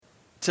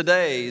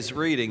Today's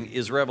reading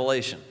is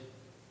Revelation.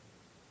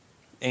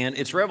 And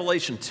it's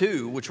Revelation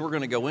 2, which we're going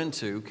to go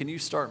into. Can you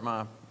start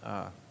my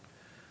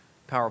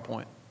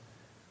PowerPoint?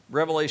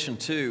 Revelation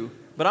 2.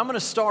 But I'm going to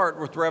start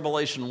with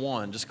Revelation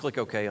 1. Just click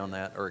OK on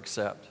that or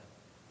accept.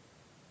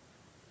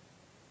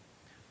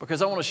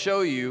 Because I want to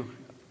show you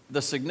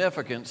the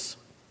significance.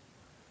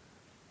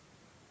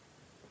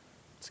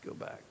 Let's go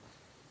back.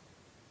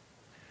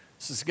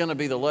 This is going to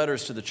be the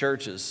letters to the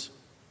churches.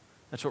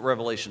 That's what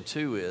Revelation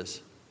 2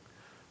 is.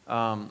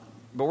 But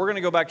we're going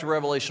to go back to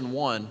Revelation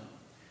 1,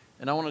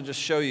 and I want to just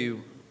show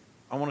you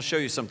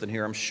something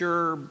here. I'm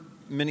sure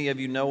many of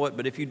you know it,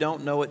 but if you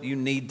don't know it, you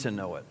need to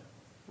know it.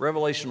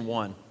 Revelation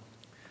 1,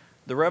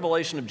 the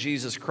revelation of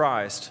Jesus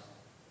Christ,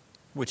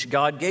 which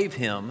God gave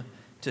him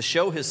to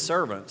show his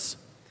servants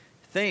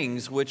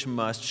things which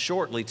must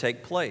shortly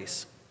take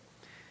place.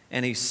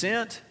 And he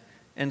sent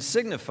and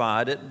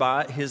signified it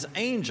by his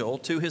angel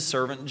to his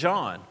servant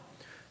John,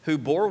 who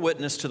bore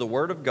witness to the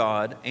word of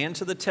God and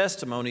to the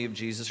testimony of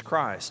Jesus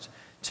Christ,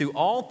 to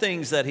all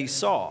things that he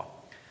saw.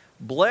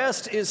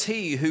 Blessed is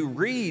he who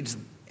reads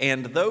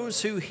and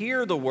those who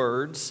hear the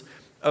words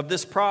of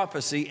this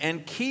prophecy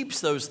and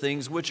keeps those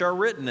things which are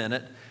written in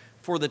it,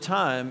 for the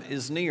time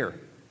is near.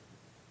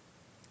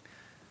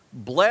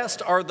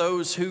 Blessed are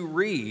those who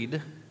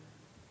read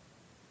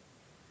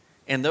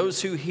and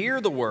those who hear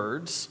the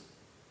words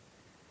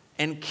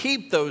and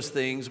keep those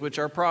things which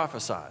are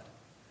prophesied.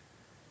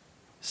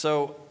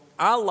 So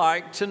I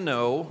like to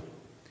know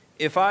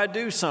if I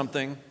do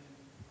something,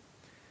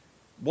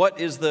 what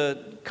is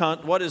the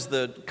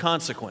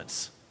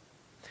consequence?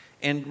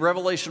 And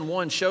Revelation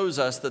 1 shows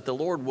us that the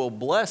Lord will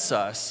bless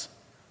us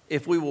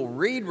if we will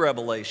read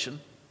Revelation,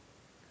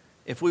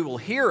 if we will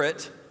hear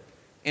it,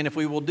 and if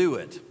we will do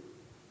it.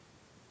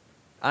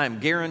 I am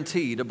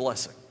guaranteed a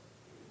blessing.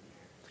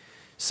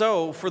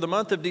 So for the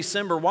month of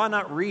December, why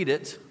not read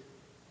it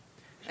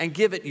and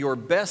give it your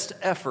best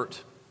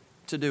effort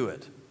to do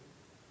it?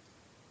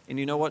 And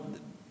you know what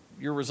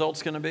your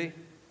result's going to be?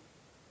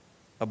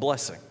 A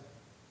blessing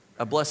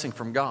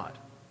from God.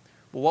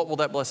 Well, what will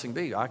that blessing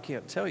be? I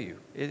can't tell you.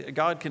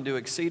 God can do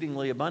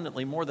exceedingly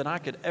abundantly more than I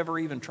could ever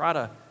even try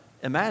to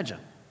imagine.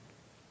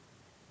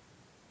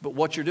 But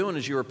what you're doing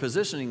is you are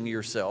positioning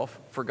yourself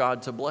for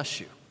God to bless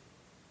you.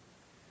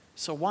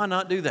 So why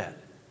not do that?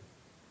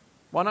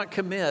 Why not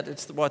commit?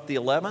 It's the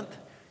 11th?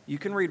 You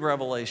can read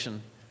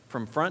Revelation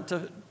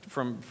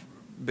from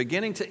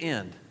beginning to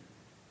end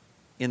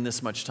in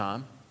this much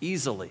time,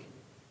 easily.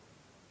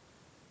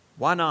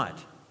 Why not?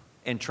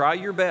 And try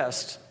your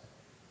best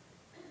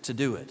to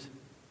do it.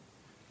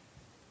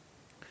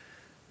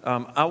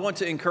 I want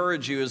to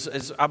encourage you,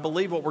 as I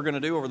believe what we're going to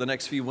do over the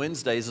next few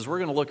Wednesdays is we're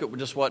going to look at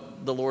just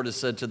what the Lord has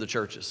said to the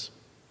churches.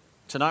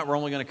 Tonight we're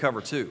only going to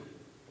cover 2.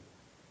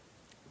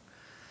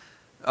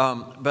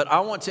 But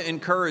I want to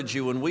encourage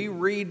you, when we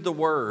read the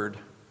Word,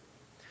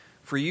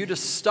 for you to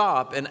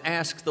stop and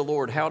ask the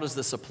Lord, how does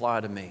this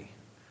apply to me?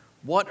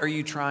 What are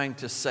you trying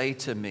to say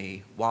to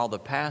me while the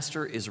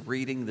pastor is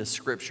reading this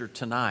scripture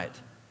tonight?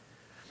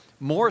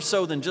 More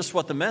so than just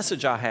what the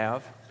message I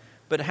have,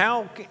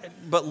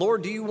 but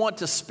Lord, do you want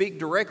to speak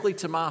directly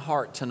to my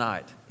heart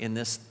tonight in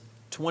this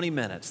 20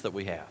 minutes that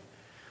we have?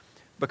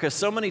 Because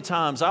so many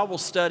times I will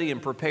study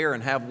and prepare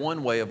and have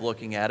one way of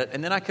looking at it,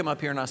 and then I come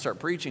up here and I start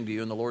preaching to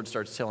you, and the Lord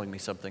starts telling me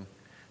something.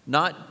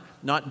 Not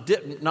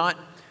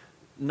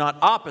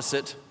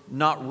opposite,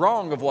 not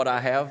wrong of what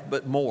I have,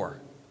 but more.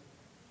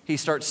 He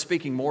starts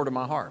speaking more to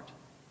my heart.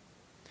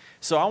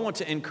 So I want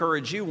to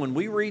encourage you, when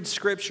we read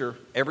Scripture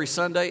every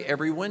Sunday,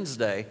 every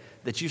Wednesday,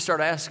 that you start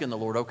asking the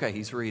Lord, okay,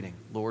 he's reading.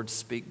 Lord,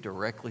 speak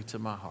directly to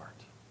my heart.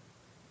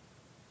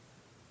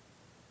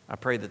 I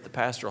pray that the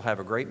pastor will have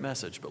a great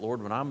message, but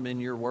Lord, when I'm in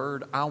your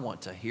word, I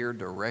want to hear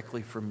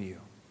directly from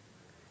you.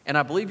 And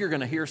I believe you're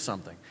going to hear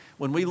something.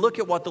 When we look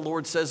at what the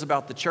Lord says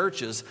about the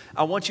churches,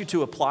 I want you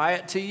to apply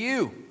it to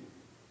you.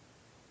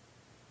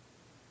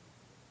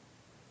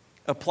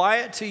 Apply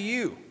it to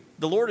you.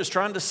 The Lord is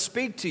trying to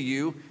speak to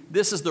you.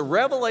 This is the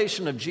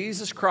revelation of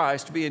Jesus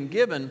Christ being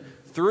given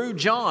through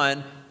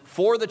John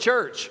for the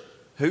church.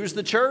 Who's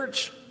the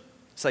church?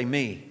 Say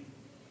me.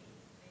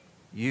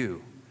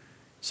 You.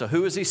 So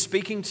who is he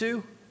speaking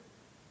to?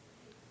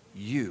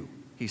 You.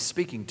 He's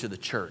speaking to the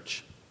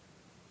church.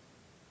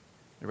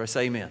 Everybody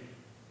say amen.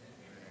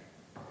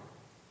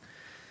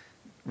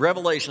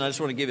 Revelation, I just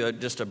want to give you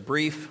just a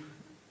brief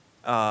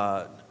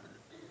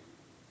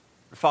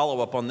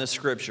follow-up on this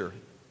scripture.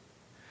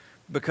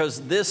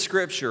 Because this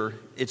scripture,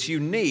 it's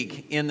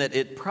unique in that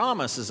it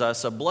promises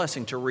us a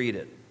blessing to read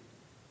it.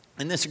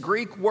 And this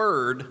Greek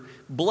word,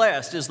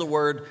 blessed, is the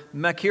word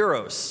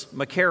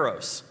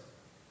makaros.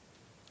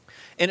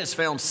 And it's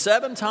found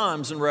 7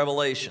 times in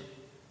Revelation.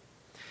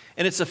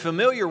 And it's a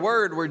familiar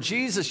word where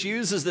Jesus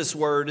uses this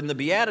word in the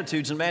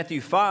Beatitudes in Matthew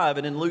 5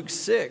 and in Luke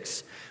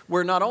 6,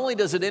 where not only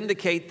does it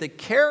indicate the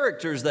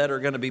characters that are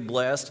going to be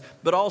blessed,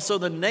 but also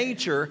the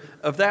nature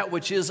of that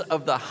which is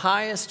of the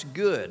highest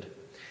good.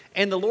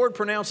 And the Lord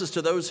pronounces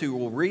to those who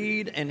will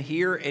read and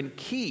hear and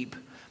keep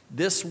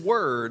this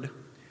word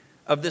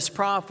of this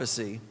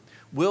prophecy,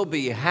 will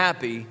be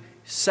happy,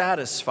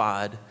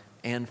 satisfied,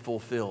 and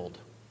fulfilled.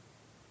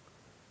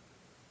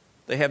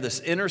 They have this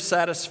inner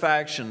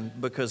satisfaction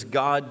because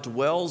God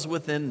dwells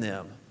within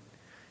them,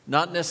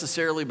 not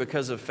necessarily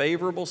because of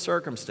favorable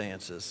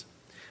circumstances,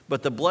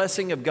 but the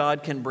blessing of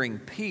God can bring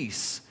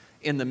peace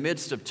in the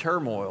midst of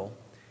turmoil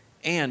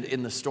and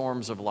in the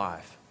storms of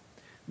life.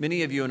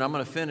 Many of you, and I'm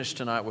going to finish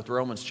tonight with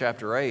Romans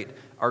chapter 8,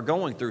 are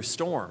going through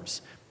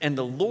storms. And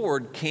the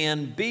Lord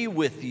can be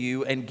with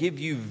you and give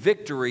you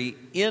victory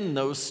in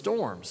those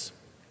storms.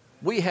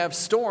 We have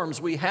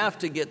storms we have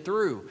to get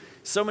through.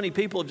 So many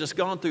people have just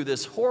gone through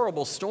this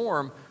horrible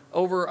storm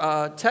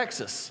over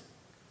Texas.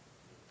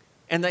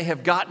 And they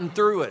have gotten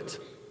through it.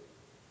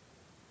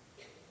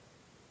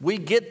 We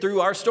get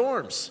through our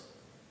storms.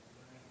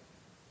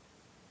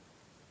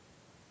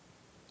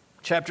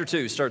 Chapter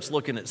 2 starts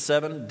looking at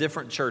 7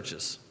 different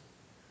churches.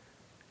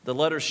 The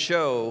letters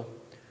show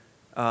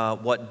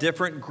what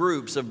different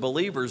groups of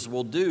believers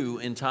will do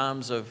in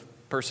times of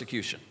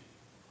persecution.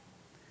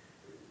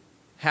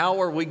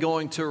 How are we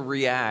going to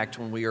react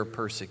when we are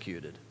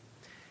persecuted?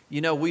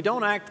 You know, we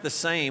don't act the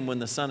same when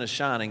the sun is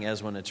shining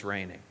as when it's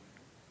raining.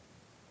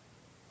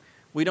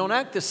 We don't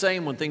act the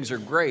same when things are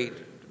great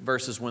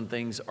versus when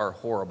things are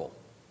horrible.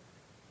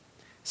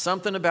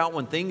 Something about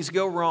when things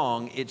go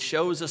wrong, it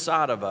shows a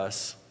side of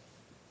us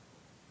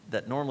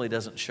that normally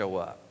doesn't show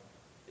up.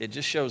 It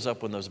just shows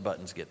up when those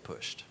buttons get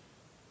pushed.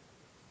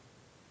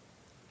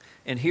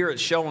 And here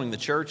it's showing the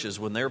churches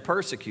when they're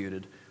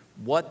persecuted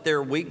what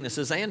their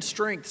weaknesses and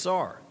strengths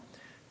are.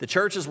 The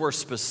churches were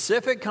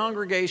specific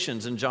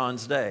congregations in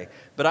John's day,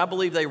 but I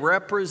believe they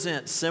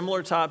represent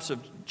similar types of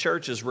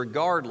churches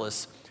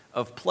regardless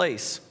of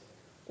place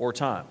or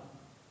time.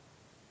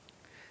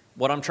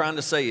 What I'm trying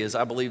to say is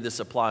I believe this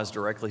applies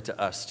directly to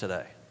us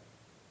today.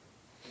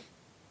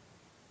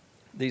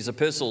 In these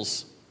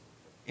epistles,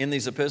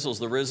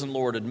 the risen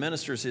Lord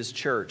administers his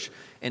church.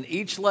 And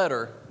each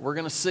letter, we're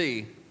going to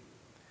see,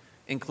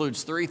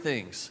 includes 3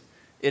 things.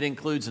 It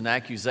includes an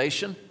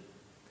accusation,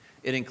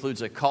 it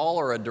includes a call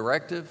or a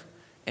directive,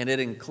 and it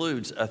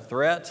includes a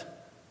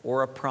threat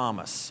or a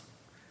promise.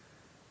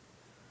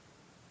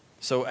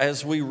 So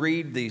as we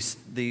read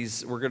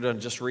these, we're going to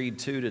just read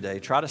 2 today.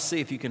 Try to see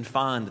if you can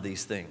find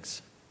these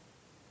things.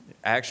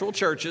 Actual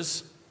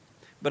churches,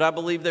 but I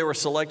believe they were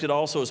selected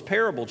also as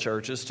parable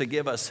churches to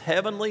give us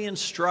heavenly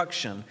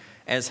instruction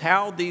as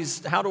how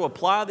to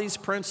apply these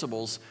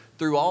principles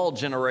through all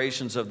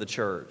generations of the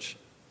church.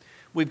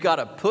 We've got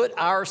to put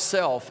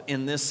ourselves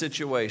in this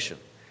situation.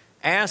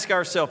 Ask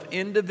ourselves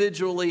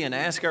individually and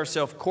ask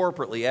ourselves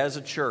corporately as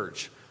a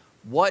church,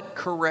 what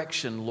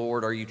correction,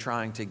 Lord, are you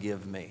trying to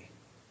give me?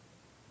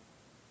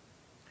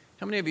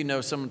 How many of you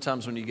know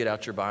sometimes when you get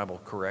out your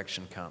Bible,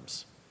 correction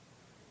comes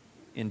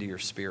into your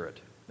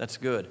spirit? That's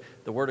good.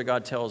 The Word of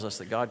God tells us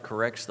that God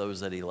corrects those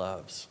that He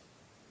loves.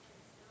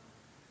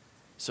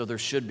 So there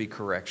should be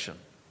correction.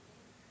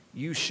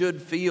 You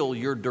should feel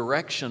your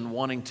direction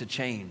wanting to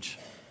change.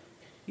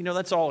 You know,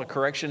 that's all a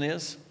correction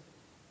is.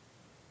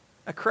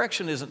 A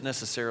correction isn't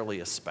necessarily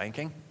a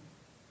spanking.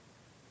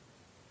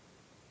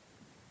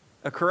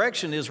 A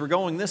correction is we're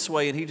going this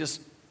way and He just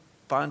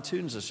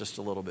fine-tunes us just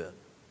a little bit.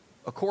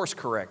 A course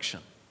correction.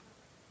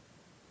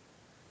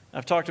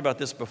 I've talked about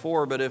this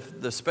before, but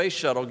if the space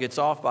shuttle gets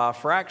off by a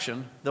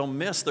fraction, they'll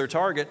miss their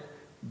target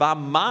by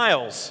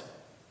miles.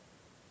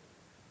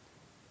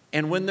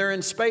 And when they're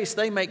in space,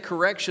 they make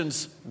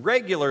corrections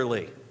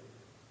regularly.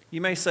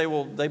 You may say,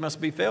 well, they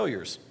must be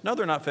failures. No,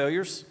 they're not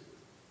failures.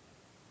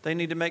 They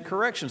need to make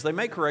corrections. They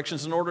make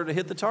corrections in order to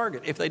hit the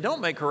target. If they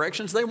don't make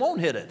corrections, they won't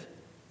hit it.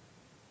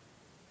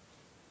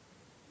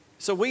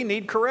 So we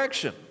need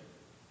correction.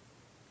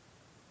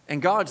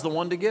 And God's the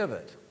one to give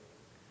it.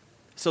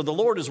 So the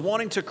Lord is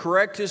wanting to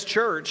correct His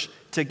church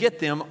to get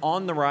them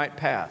on the right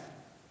path.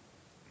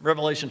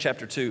 Revelation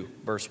chapter 2,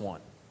 verse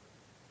 1.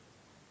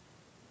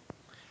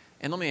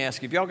 And let me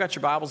ask you, if y'all got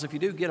your Bibles, if you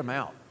do, get them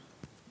out.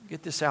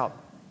 Get this out.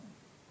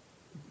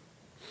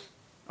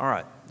 All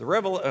right,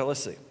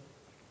 let's see.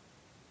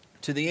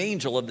 To the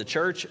angel of the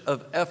church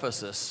of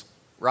Ephesus,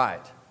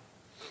 write.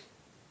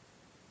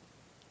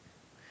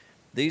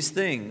 These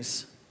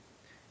things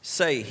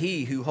say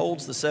He who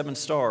holds the 7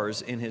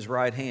 stars in His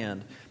right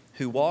hand,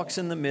 who walks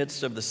in the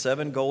midst of the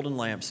 7 golden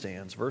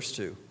lampstands. Verse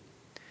 2.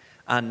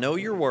 I know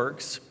your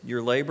works,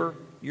 your labor,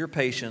 your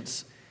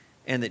patience,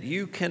 and that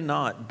you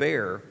cannot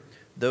bear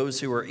those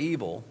who are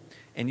evil,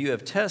 and you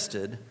have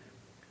tested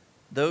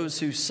those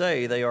who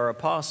say they are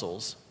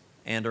apostles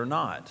and are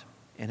not,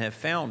 and have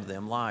found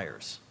them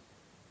liars.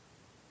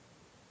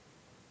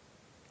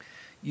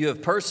 You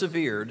have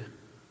persevered.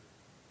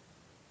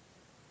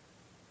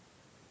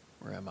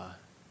 Where am I?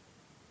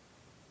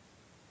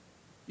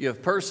 You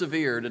have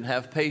persevered and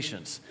have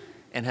patience,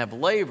 and have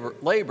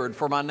labored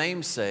for my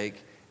name's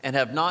sake, and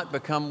have not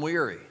become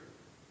weary.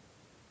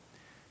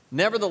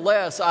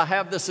 Nevertheless, I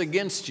have this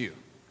against you,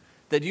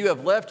 that you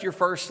have left your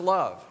first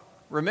love.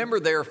 Remember,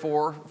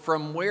 therefore,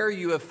 from where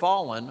you have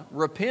fallen,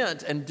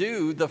 repent and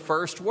do the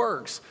first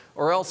works,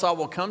 or else I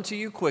will come to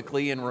you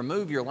quickly and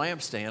remove your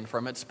lampstand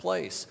from its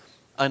place.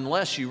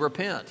 unless you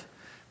repent.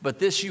 But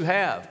this you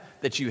have,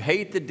 that you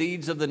hate the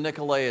deeds of the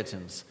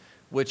Nicolaitans,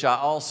 which I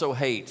also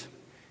hate.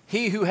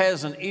 He who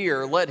has an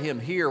ear, let him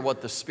hear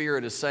what the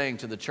Spirit is saying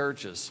to the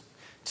churches.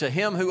 To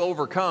him who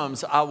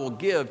overcomes, I will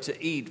give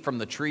to eat from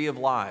the tree of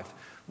life,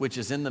 which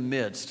is in the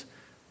midst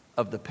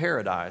of the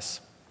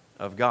paradise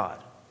of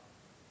God.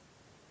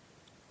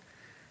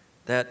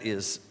 That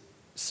is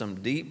some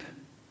deep,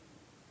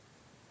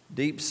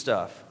 deep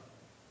stuff.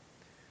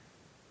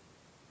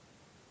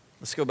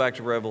 Let's go back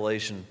to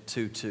Revelation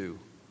 2:2.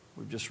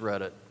 We've just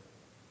read it.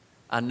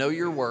 I know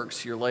your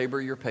works, your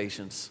labor, your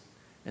patience,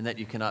 and that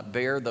you cannot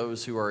bear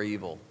those who are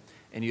evil.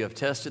 And you have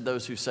tested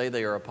those who say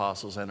they are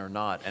apostles and are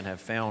not, and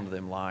have found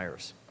them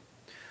liars.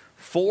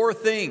 4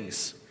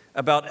 things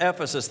about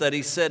Ephesus that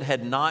he said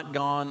had not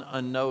gone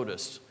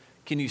unnoticed.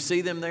 Can you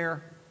see them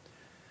there?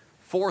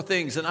 4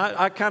 things. And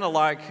I kind of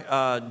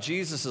like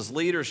Jesus'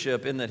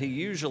 leadership in that he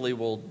usually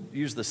will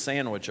use the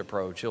sandwich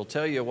approach. He'll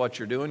tell you what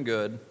you're doing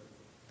good,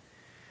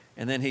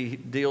 and then he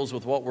deals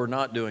with what we're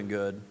not doing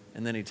good,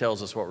 and then he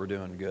tells us what we're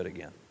doing good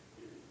again.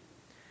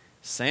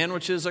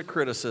 Sandwiches of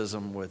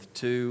criticism with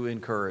 2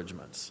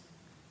 encouragements.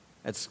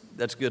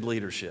 That's good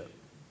leadership.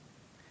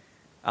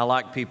 I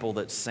like people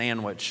that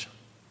sandwich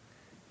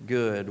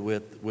good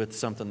with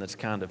something that's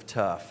kind of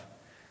tough.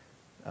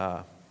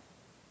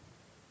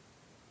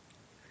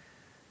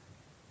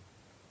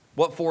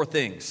 What 4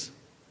 things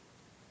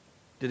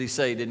did he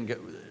say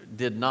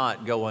did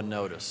not go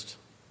unnoticed?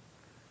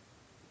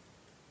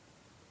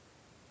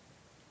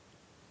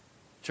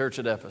 Church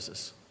at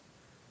Ephesus.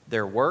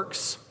 Their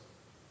works,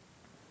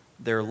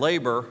 their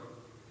labor,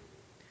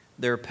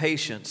 their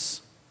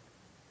patience,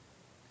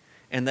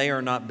 and they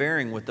are not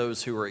bearing with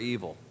those who are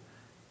evil.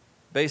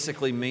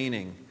 Basically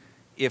meaning,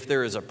 if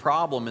there is a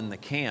problem in the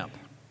camp,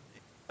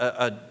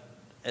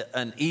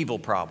 an evil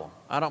problem.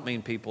 I don't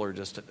mean people are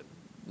just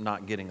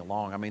not getting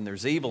along. I mean,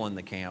 there's evil in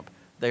the camp.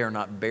 They are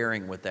not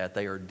bearing with that.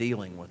 They are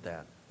dealing with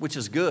that, which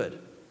is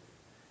good.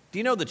 Do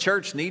you know the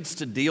church needs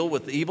to deal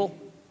with evil?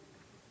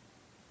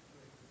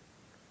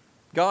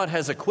 God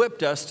has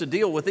equipped us to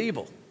deal with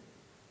evil.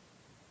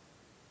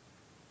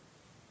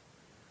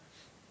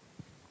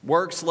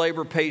 Works,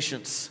 labor,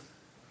 patience.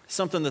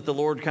 Something that the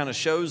Lord kind of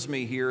shows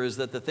me here is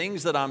that the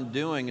things that I'm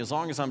doing, as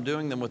long as I'm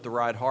doing them with the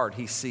right heart,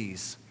 He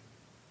sees.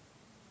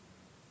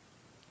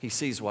 He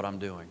sees what I'm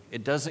doing.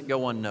 It doesn't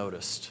go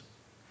unnoticed.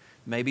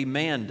 Maybe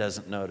man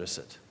doesn't notice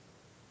it,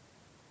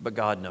 but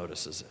God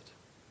notices it.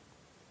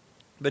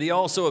 But he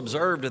also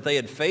observed that they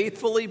had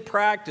faithfully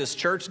practiced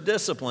church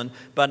discipline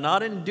by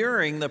not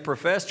enduring the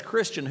professed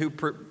Christian who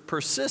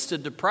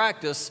persisted to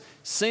practice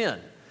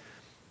sin.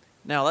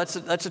 Now, that's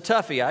a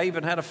toughie. I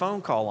even had a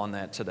phone call on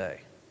that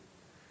today.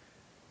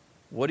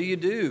 What do you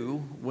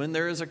do when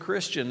there is a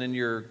Christian in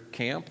your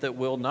camp that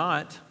will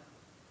not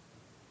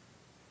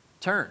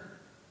turn?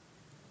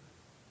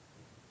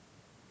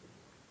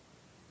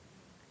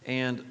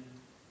 And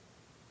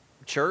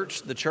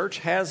the church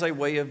has a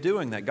way of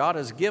doing that. God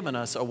has given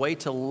us a way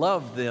to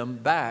love them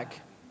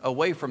back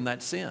away from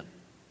that sin.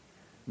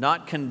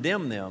 Not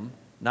condemn them,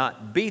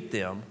 not beat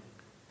them,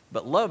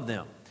 but love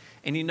them.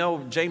 And you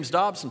know, James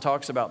Dobson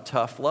talks about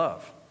tough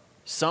love.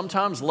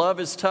 Sometimes love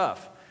is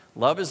tough.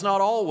 Love is not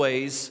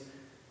always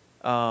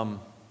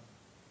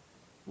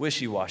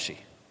wishy-washy.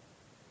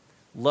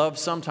 Love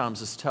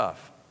sometimes is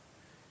tough.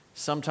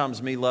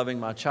 Sometimes me loving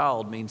my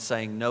child means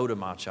saying no to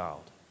my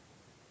child.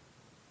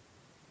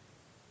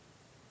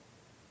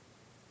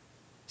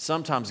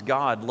 Sometimes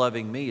God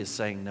loving me is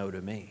saying no to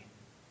me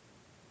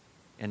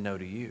and no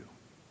to you.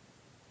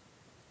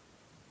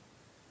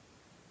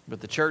 But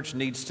the church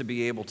needs to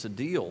be able to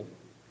deal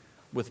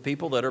with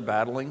people that are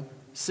battling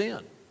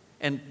sin.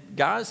 And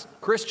guys,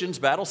 Christians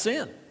battle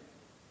sin.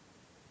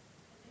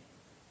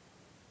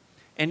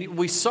 And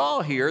we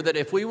saw here that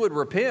if we would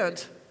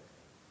repent,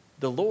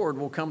 the Lord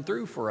will come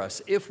through for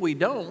us. If we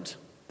don't,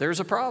 there's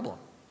a problem.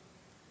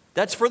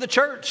 That's for the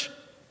church.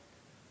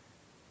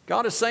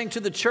 God is saying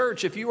to the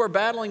church, if you are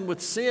battling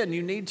with sin,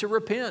 you need to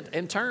repent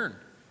and turn.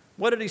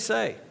 What did he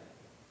say?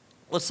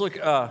 Let's look.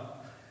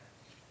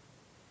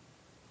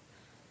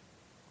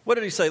 What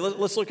did he say?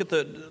 Let's look at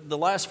the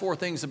last 4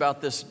 things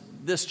about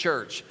this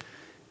church.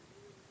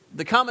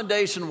 The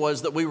commendation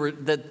was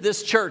that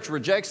this church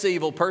rejects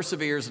evil,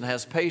 perseveres, and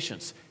has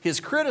patience. His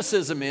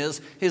criticism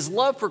is his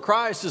love for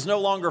Christ is no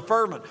longer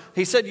fervent.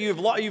 He said, you've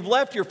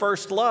left your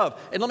first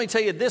love. And let me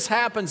tell you, this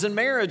happens in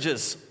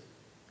marriages.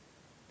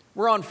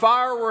 We're on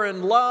fire, we're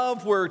in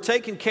love, we're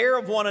taking care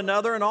of one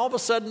another, and all of a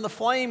sudden the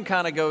flame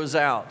kind of goes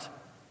out.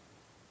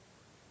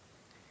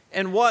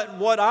 And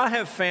what I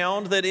have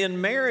found that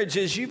in marriage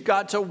is you've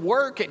got to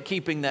work at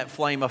keeping that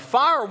flame. A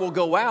fire will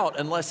go out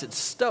unless it's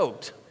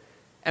stoked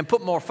and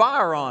put more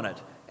fire on it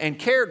and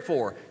cared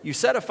for. You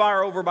set a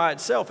fire over by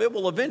itself, it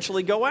will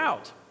eventually go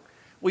out.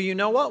 Well, you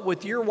know what?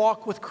 With your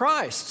walk with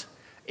Christ,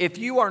 if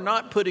you are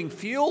not putting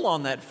fuel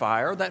on that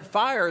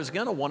fire is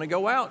going to want to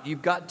go out.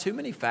 You've got too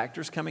many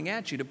factors coming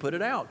at you to put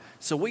it out.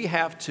 So we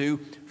have to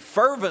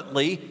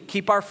fervently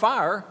keep our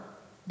fire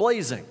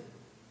blazing.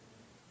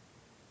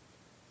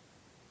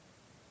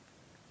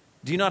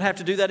 Do you not have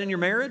to do that in your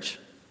marriage?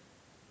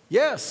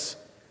 Yes.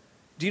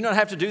 Do you not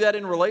have to do that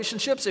in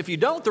relationships? If you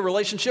don't, the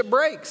relationship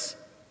breaks.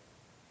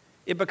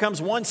 It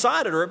becomes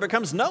one-sided or it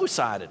becomes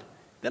no-sided.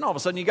 Then all of a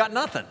sudden you got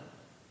nothing.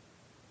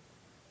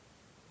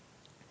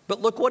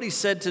 But look what he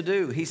said to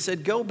do. He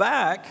said, go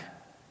back,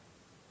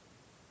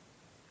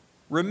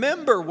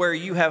 remember where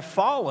you have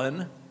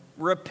fallen,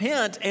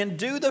 repent, and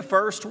do the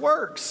first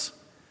works.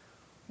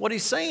 What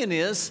he's saying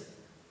is,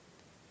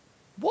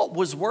 what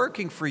was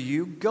working for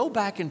you, go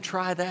back and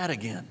try that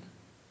again.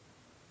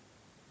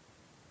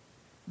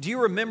 Do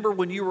you remember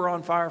when you were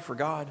on fire for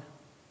God?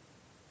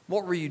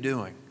 What were you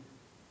doing?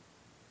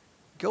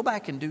 Go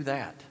back and do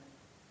that.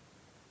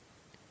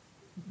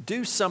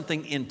 Do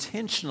something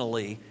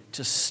intentionally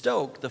to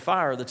stoke the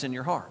fire that's in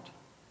your heart.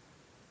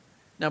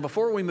 Now,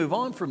 before we move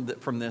on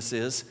from this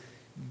is,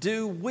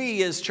 do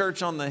we as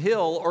Church on the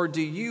Hill, or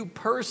do you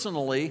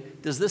personally,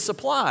 does this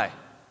apply?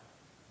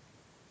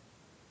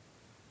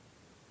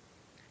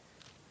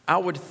 I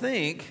would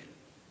think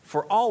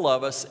for all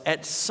of us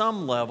at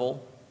some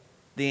level,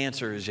 the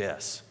answer is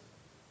yes.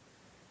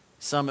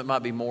 Some it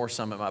might be more,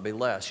 some it might be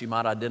less. You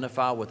might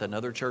identify with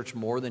another church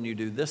more than you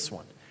do this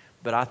one.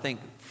 But I think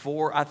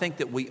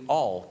that we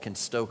all can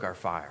stoke our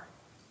fire.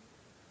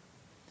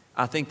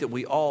 I think that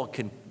we all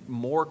can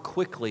more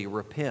quickly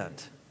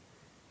repent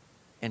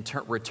and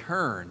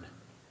return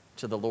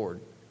to the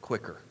Lord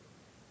quicker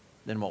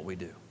than what we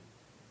do.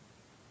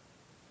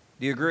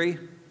 Do you agree?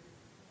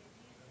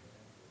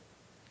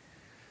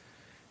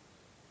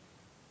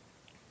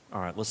 All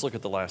right, let's look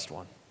at the last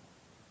one.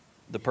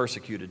 The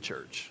persecuted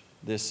church.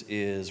 This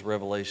is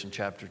Revelation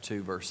chapter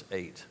 2, verse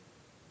 8.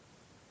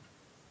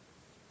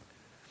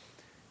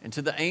 And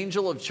to the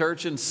angel of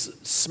church in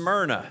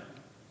Smyrna,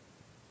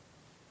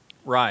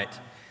 write,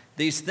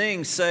 these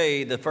things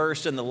say the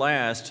first and the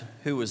last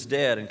who was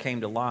dead and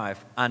came to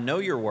life. I know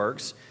your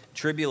works,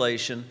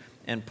 tribulation,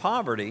 and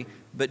poverty,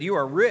 but you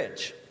are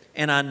rich.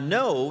 And I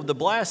know the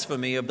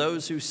blasphemy of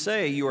those who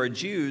say you are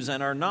Jews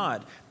and are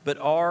not, but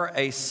are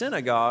a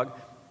synagogue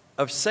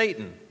of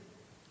Satan.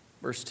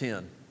 Verse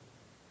 10.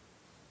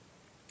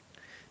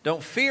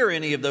 Don't fear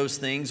any of those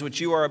things which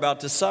you are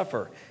about to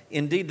suffer.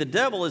 Indeed, the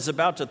devil is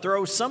about to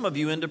throw some of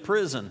you into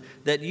prison,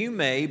 that you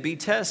may be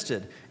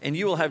tested, and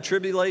you will have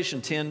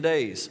tribulation 10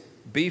 days.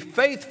 Be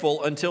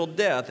faithful until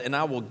death, and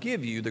I will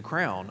give you the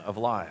crown of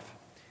life.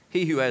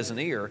 He who has an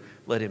ear,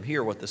 let him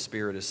hear what the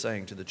Spirit is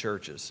saying to the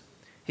churches.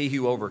 He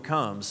who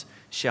overcomes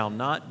shall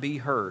not be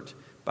hurt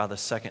by the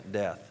second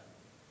death.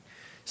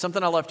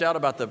 Something I left out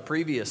about the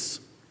previous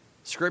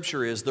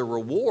scripture is the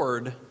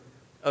reward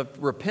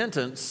of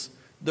repentance,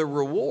 the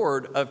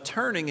reward of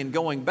turning and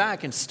going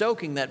back and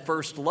stoking that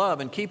first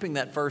love and keeping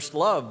that first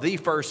love. The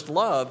first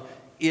love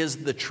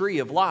is the tree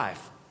of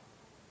life.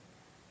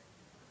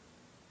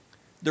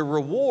 The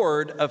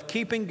reward of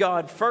keeping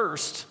God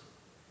first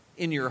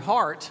in your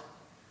heart,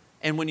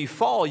 and when you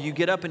fall, you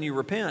get up and you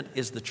repent,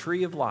 is the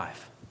tree of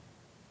life.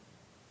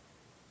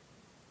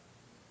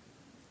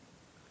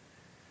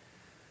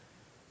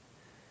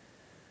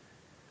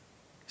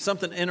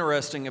 Something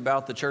interesting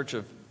about the church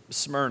of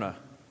Smyrna.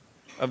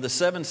 Of the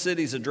 7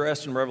 cities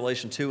addressed in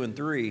Revelation 2 and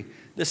 3,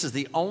 this is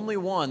the only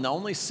one, the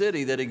only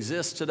city that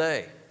exists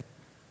today.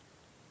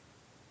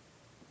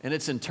 And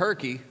it's in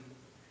Turkey. I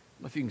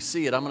don't know if you can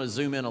see it. I'm going to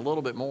zoom in a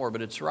little bit more,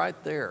 but it's right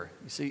there.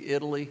 You see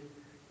Italy.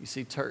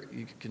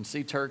 You can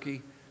see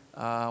Turkey.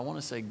 I want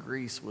to say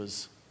Greece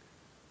was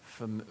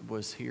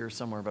here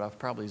somewhere, but I've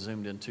probably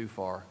zoomed in too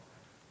far.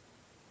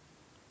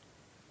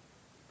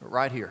 But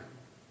right here.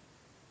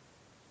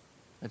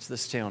 It's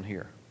this town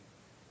here.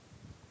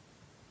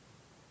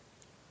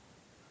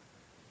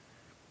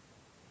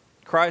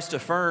 Christ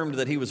affirmed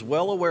that he was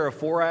well aware of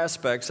 4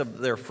 aspects of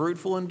their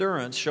fruitful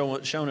endurance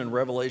shown in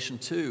Revelation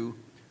 2,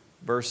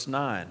 verse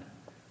 9.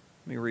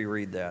 Let me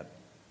reread that.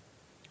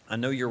 I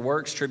know your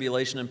works,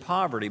 tribulation, and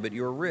poverty, but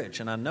you are rich.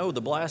 And I know the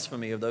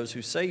blasphemy of those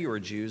who say you are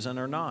Jews and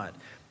are not,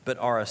 but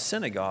are a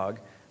synagogue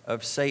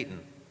of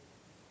Satan.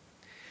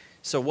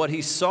 So what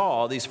he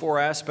saw, these 4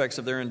 aspects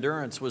of their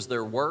endurance, was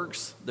their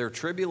works, their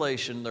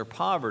tribulation, their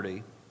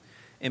poverty,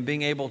 and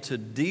being able to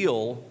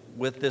deal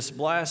with this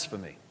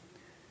blasphemy.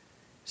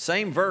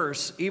 Same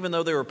verse, even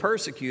though they were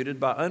persecuted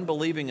by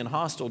unbelieving and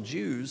hostile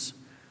Jews,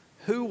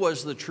 who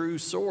was the true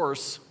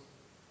source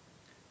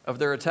of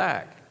their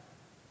attack?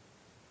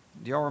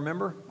 Do y'all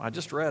remember? I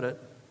just read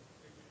it.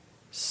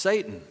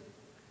 Satan.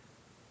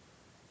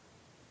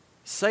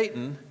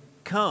 Satan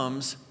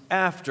comes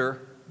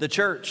after the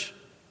church.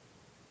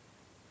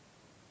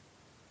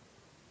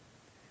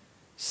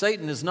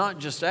 Satan is not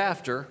just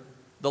after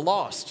the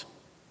lost.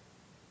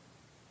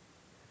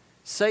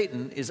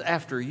 Satan is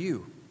after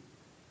you.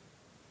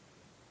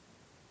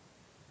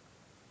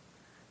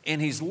 And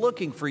he's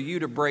looking for you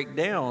to break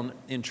down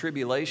in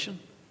tribulation,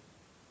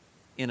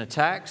 in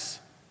attacks,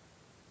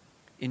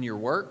 in your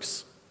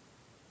works.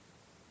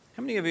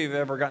 How many of you have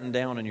ever gotten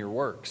down in your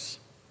works?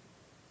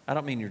 I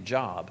don't mean your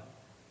job.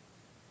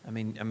 I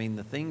mean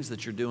the things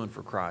that you're doing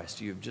for Christ.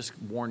 You've just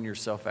worn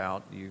yourself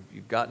out.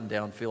 You've gotten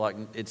down, feel like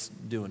it's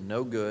doing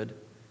no good.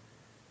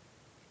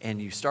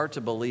 and you start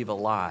to believe a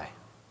lie.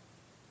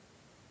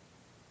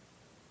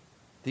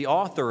 The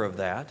author of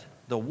that,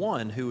 the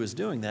one who is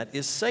doing that,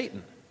 is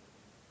Satan.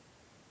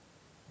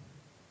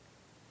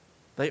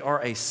 They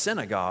are a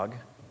synagogue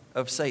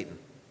of Satan.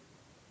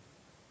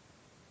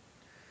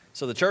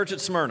 So the church at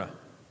Smyrna,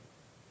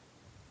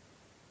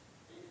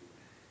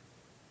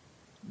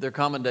 their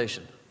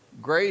commendation,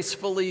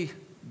 gracefully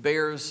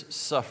bears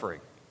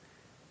suffering.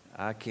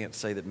 I can't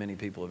say that many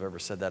people have ever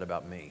said that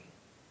about me.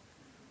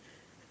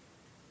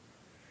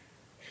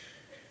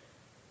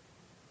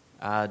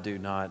 I do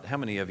not. How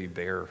many of you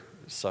bear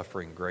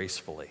suffering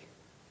gracefully?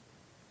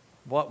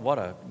 What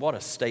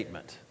a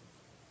statement.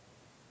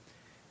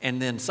 And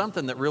then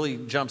something that really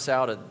jumps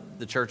out at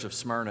the church of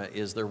Smyrna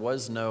is there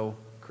was no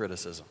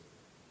criticism.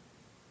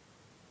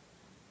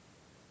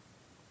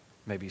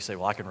 Maybe you say,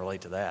 well, I can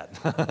relate to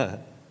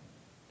that.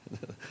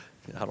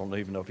 I don't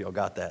even know if y'all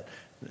got that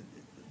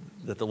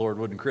the Lord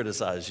wouldn't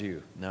criticize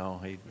you.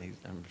 No,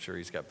 I'm sure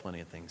He's got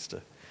plenty of things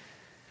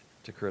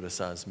to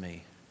criticize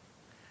me.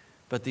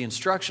 But the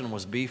instruction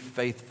was be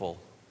faithful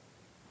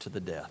to the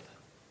death.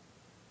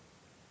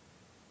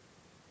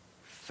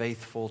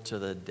 Faithful to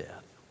the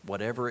death.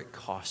 Whatever it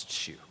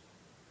costs you.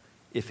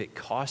 If it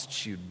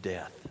costs you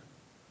death,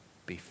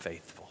 be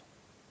faithful.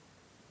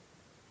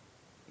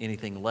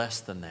 Anything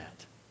less than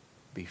that,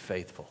 be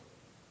faithful.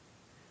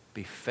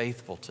 Be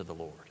faithful to the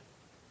Lord.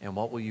 And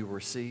what will you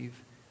receive?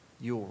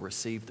 You will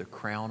receive the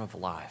crown of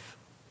life.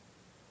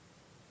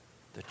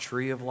 The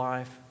tree of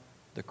life,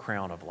 the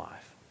crown of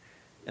life.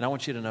 And I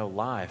want you to know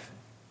life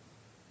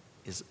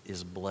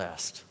is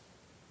blessed.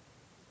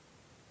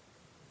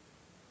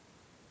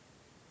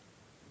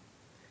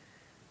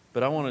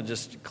 But I want to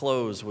just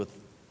close with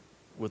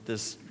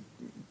this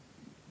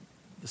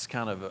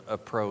kind of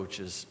approach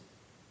is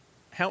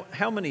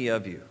how many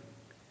of you,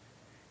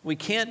 we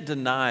can't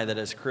deny that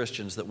as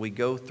Christians that we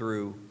go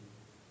through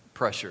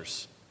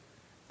pressures,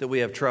 that we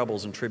have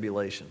troubles and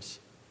tribulations.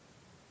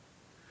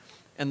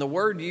 And the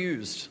word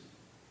used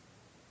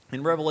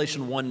in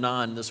Revelation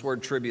 1:9, this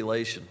word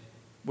tribulation,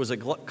 was a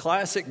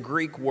classic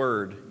Greek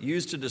word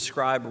used to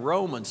describe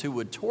Romans who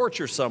would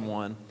torture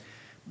someone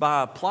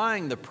by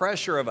applying the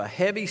pressure of a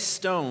heavy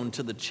stone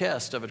to the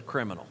chest of a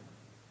criminal.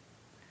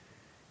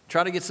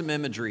 Try to get some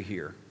imagery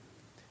here.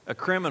 A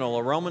criminal,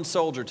 a Roman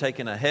soldier,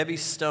 taking a heavy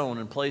stone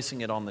and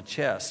placing it on the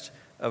chest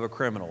of a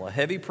criminal. A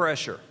heavy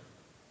pressure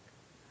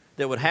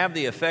that would have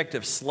the effect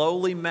of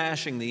slowly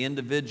mashing the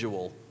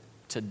individual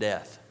to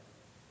death.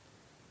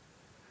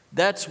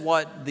 That's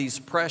what these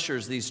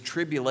pressures, these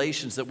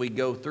tribulations that we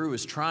go through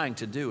is trying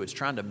to do. It's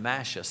trying to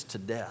mash us to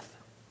death.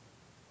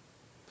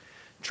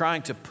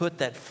 Trying to put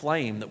that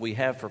flame that we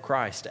have for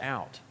Christ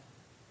out.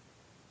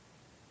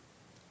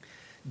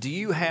 Do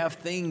you have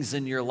things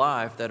in your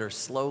life that are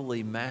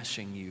slowly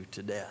mashing you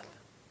to death?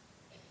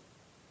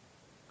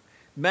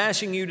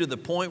 Mashing you to the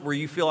point where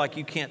you feel like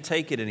you can't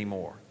take it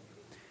anymore.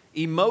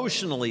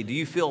 Emotionally, do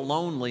you feel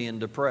lonely and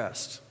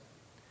depressed?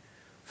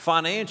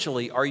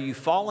 Financially, are you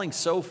falling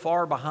so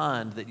far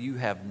behind that you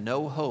have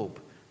no hope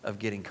of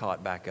getting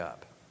caught back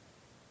up?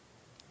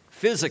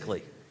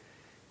 Physically,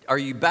 are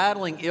you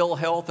battling ill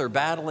health or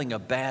battling a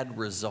bad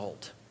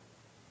result,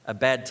 a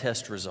bad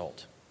test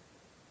result?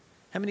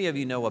 How many of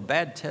you know a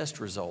bad test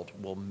result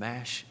will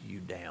mash you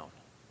down?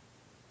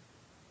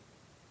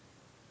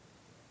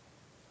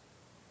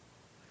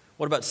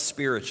 What about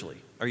spiritually?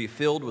 Are you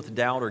filled with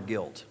doubt or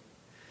guilt?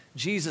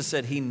 Jesus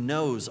said He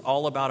knows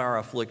all about our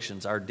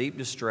afflictions, our deep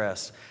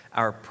distress,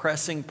 our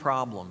pressing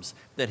problems,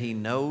 that He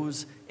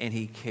knows and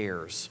He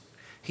cares.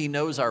 He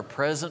knows our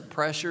present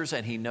pressures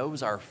and He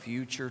knows our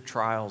future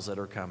trials that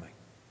are coming.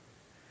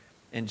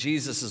 And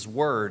Jesus'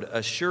 word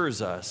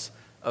assures us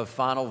of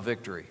final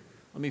victory.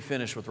 Let me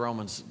finish with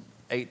Romans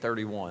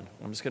 8:31.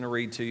 I'm just going to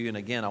read to you, and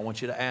again, I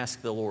want you to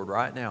ask the Lord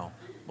right now,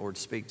 Lord,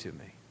 speak to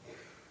me.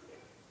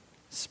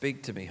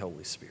 Speak to me,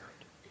 Holy Spirit.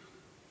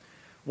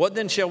 What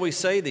then shall we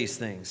say these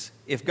things?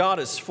 If God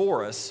is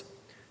for us,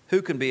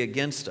 who can be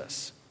against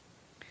us?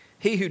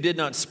 He who did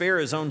not spare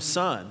His own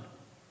Son,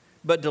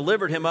 but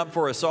delivered Him up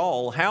for us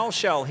all, how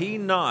shall He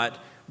not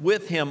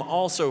with Him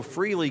also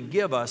freely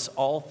give us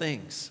all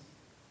things?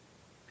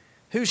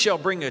 Who shall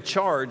bring a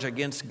charge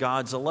against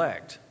God's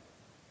elect?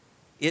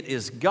 It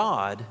is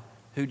God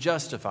who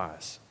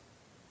justifies.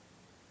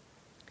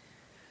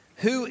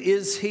 Who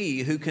is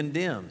he who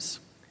condemns?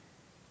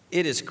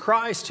 It is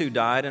Christ who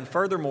died and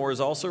furthermore is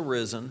also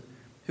risen,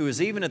 who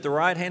is even at the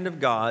right hand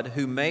of God,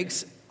 who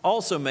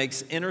also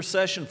makes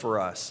intercession for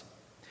us.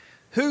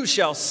 Who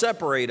shall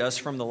separate us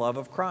from the love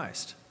of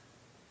Christ?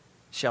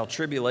 Shall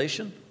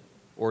tribulation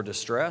or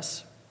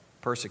distress,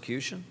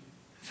 persecution,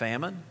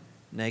 famine,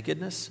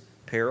 nakedness,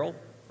 peril,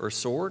 or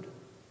sword?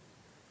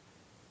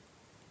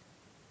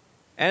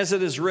 As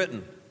it is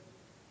written,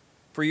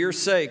 for your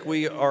sake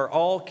we are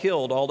all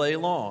killed all day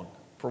long,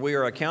 for we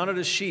are accounted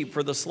as sheep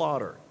for the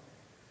slaughter.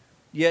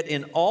 Yet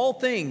in all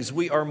things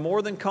we are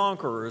more than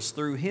conquerors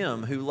through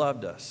Him who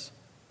loved us.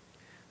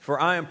 For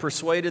I am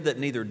persuaded that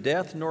neither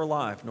death nor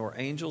life, nor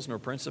angels, nor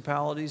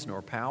principalities,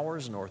 nor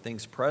powers, nor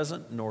things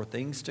present, nor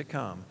things to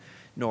come,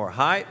 Nor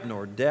height,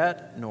 nor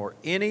depth, nor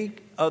any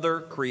other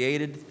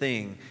created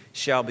thing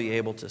shall be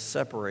able to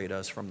separate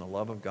us from the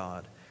love of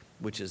God,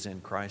 which is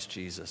in Christ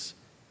Jesus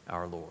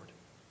our Lord.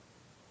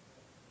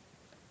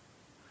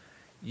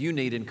 You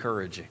need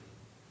encouraging.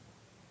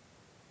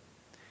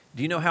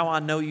 Do you know how I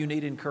know you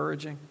need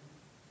encouraging?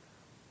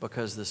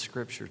 Because the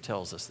Scripture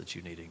tells us that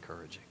you need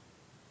encouraging.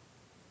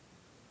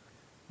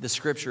 The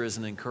Scripture is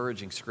an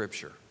encouraging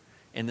Scripture.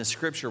 And the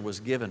Scripture was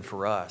given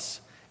for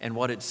us. And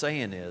what it's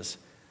saying is,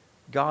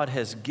 God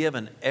has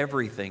given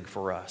everything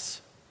for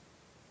us.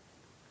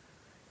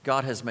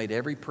 God has made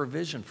every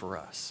provision for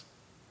us.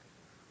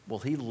 Will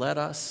He let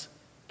us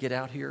get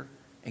out here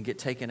and get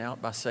taken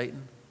out by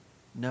Satan?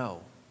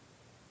 No.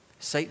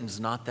 Satan's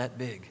not that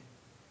big.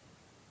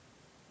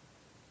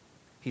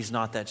 He's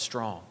not that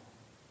strong.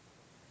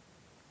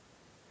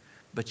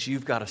 But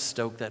you've got to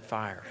stoke that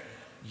fire.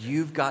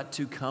 You've got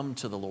to come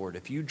to the Lord.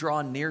 If you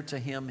draw near to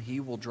Him, He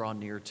will draw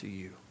near to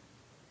you.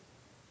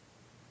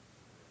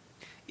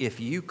 If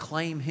you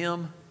claim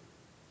Him,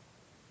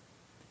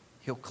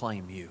 He'll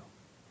claim you.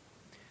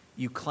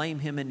 You claim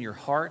Him in your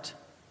heart.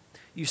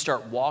 You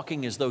start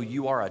walking as though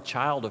you are a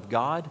child of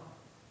God.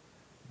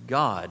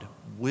 God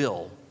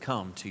will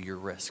come to your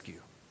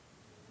rescue.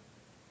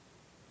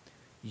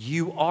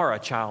 You are a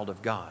child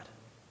of God.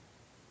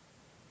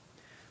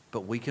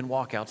 But we can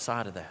walk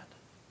outside of that.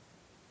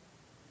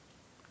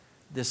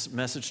 This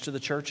message to the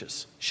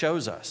churches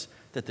shows us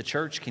that the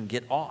church can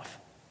get off.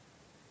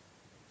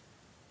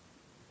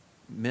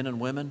 Men and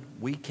women,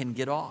 we can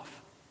get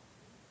off.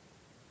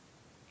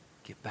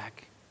 Get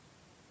back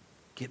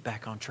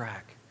on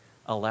track.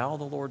 Allow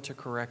the Lord to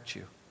correct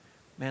you.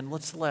 Man,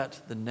 let's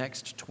let the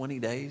next 20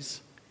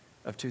 days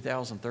of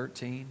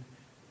 2013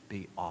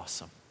 be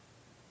awesome.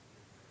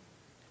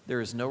 There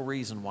is no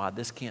reason why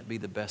this can't be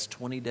the best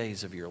 20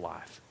 days of your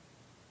life.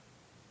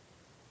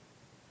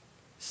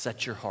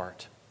 Set your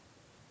heart.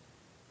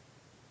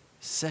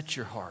 Set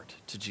your heart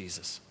to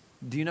Jesus.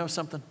 Do you know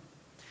something?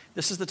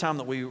 This is the time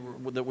that we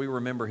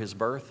remember His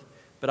birth,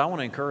 but I want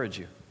to encourage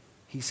you.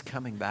 He's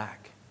coming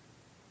back.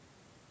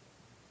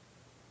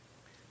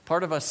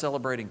 Part of us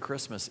celebrating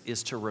Christmas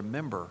is to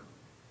remember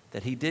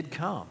that He did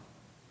come,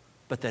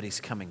 but that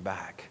He's coming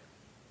back.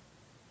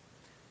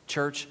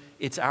 Church,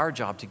 it's our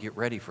job to get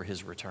ready for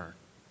His return.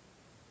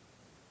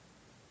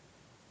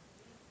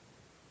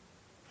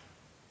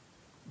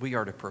 We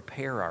are to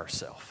prepare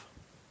ourselves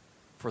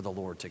for the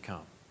Lord to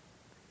come.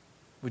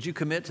 Would you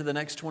commit to the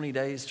next 20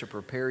 days to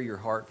prepare your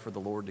heart for the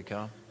Lord to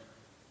come?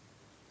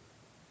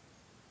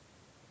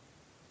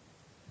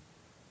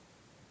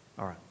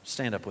 All right,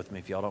 stand up with me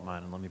if y'all don't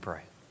mind and let me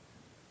pray.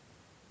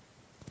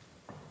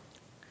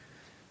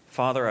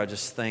 Father, I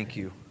just thank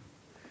You.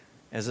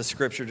 As the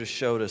Scripture just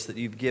showed us that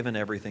You've given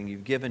everything.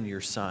 You've given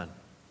Your Son.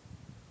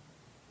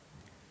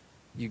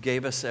 You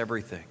gave us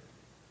everything.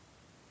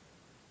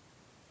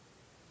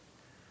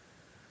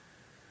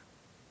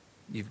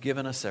 You've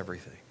given us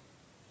everything.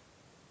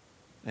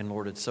 And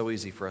Lord, it's so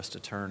easy for us to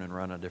turn and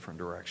run a different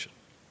direction.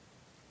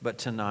 But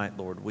tonight,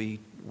 Lord, we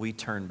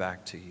turn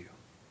back to You.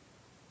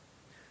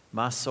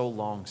 My soul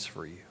longs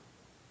for You.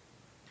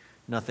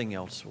 Nothing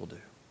else will do.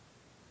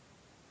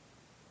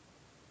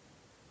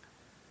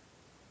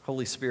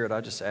 Holy Spirit,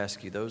 I just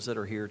ask You, those that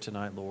are here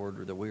tonight, Lord,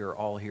 or that we are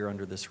all here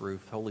under this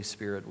roof, Holy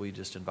Spirit, we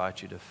just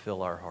invite You to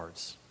fill our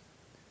hearts.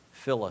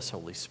 Fill us,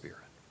 Holy Spirit.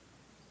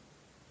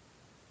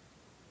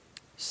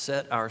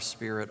 Set our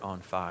spirit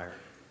on fire.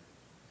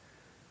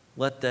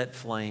 Let that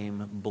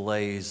flame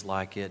blaze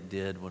like it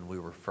did when we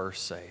were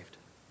first saved.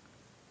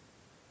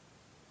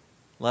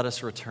 Let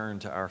us return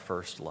to our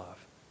first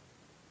love.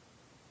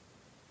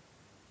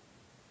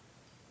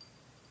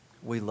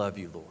 We love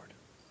You, Lord.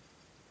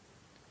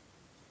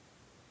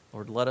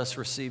 Lord, let us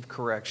receive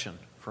correction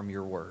from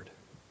Your word.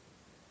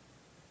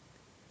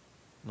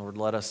 Lord,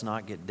 let us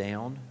not get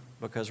down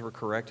because we're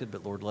corrected,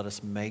 but Lord, let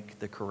us make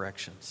the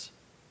corrections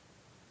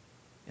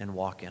and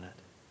walk in it.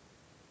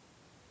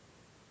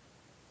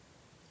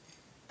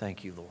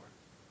 Thank You, Lord.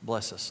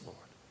 Bless us, Lord.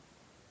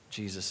 In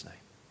Jesus' name.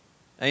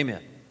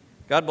 Amen.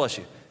 God bless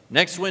you.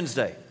 Next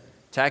Wednesday,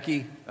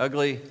 tacky,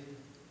 ugly,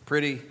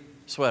 pretty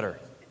sweater.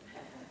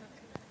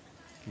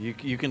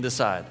 You can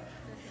decide.